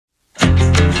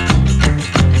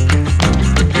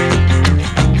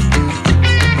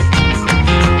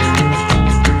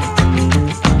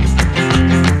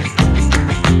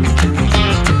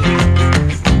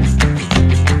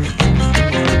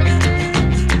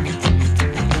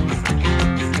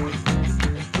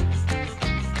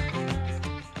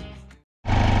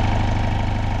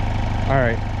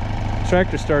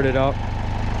tractor started up.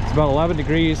 It's about 11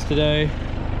 degrees today.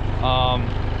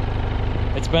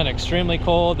 It's been extremely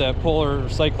cold. That polar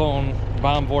cyclone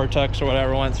bomb vortex or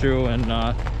whatever went through, and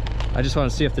I just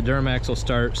want to see if the Duramax will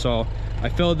start. So I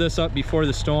filled this up before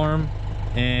the storm,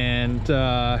 and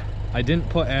I didn't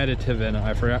put additive in it.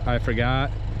 I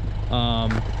forgot.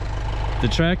 The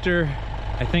tractor,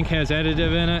 I think, has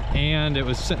additive in it, and it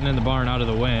was sitting in the barn out of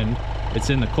the wind. It's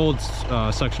in the cold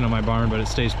section of my barn, but it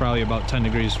stays probably about 10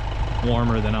 degrees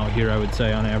warmer than out here, I would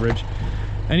say, on average.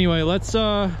 Anyway, let's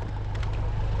give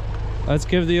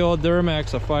the old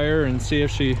Duramax a fire and see if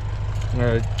she,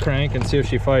 or crank and see if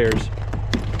she fires.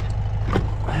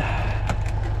 All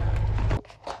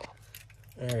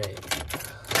right.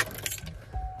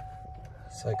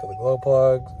 Cycle the glow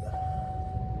plugs.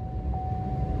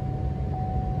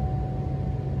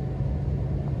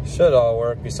 Should all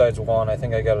work besides one. I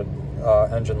think I got a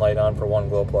engine light on for one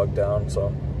glow plug down,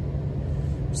 so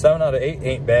 7 out of 8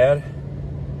 ain't bad.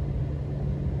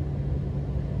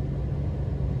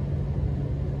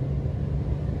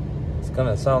 It's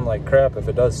gonna sound like crap if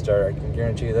it does start, I can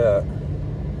guarantee that.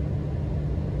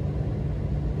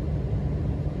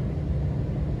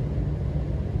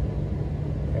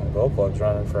 And glow plug's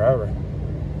running forever.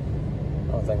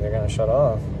 I don't think they're gonna shut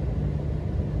off.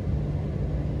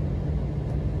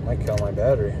 Might kill my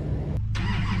battery.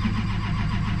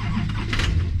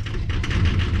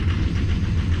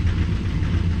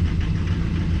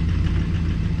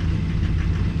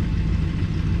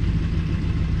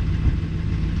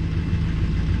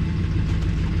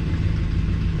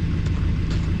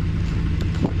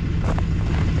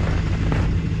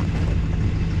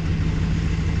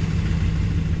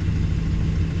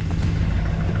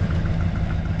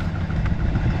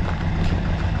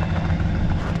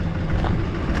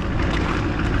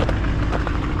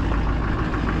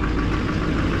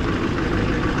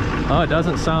 Oh, it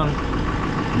doesn't sound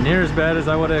near as bad as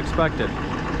I would have expected.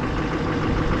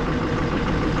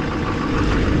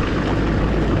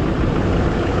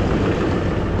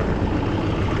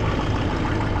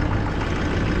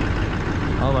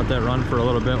 I'll let that run for a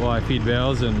little bit while I feed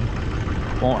bales, and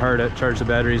won't hurt it. Charge the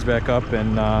batteries back up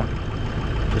and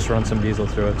just run some diesel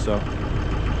through it. So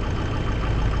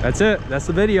that's it. That's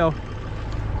the video.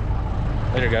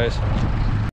 Later, guys.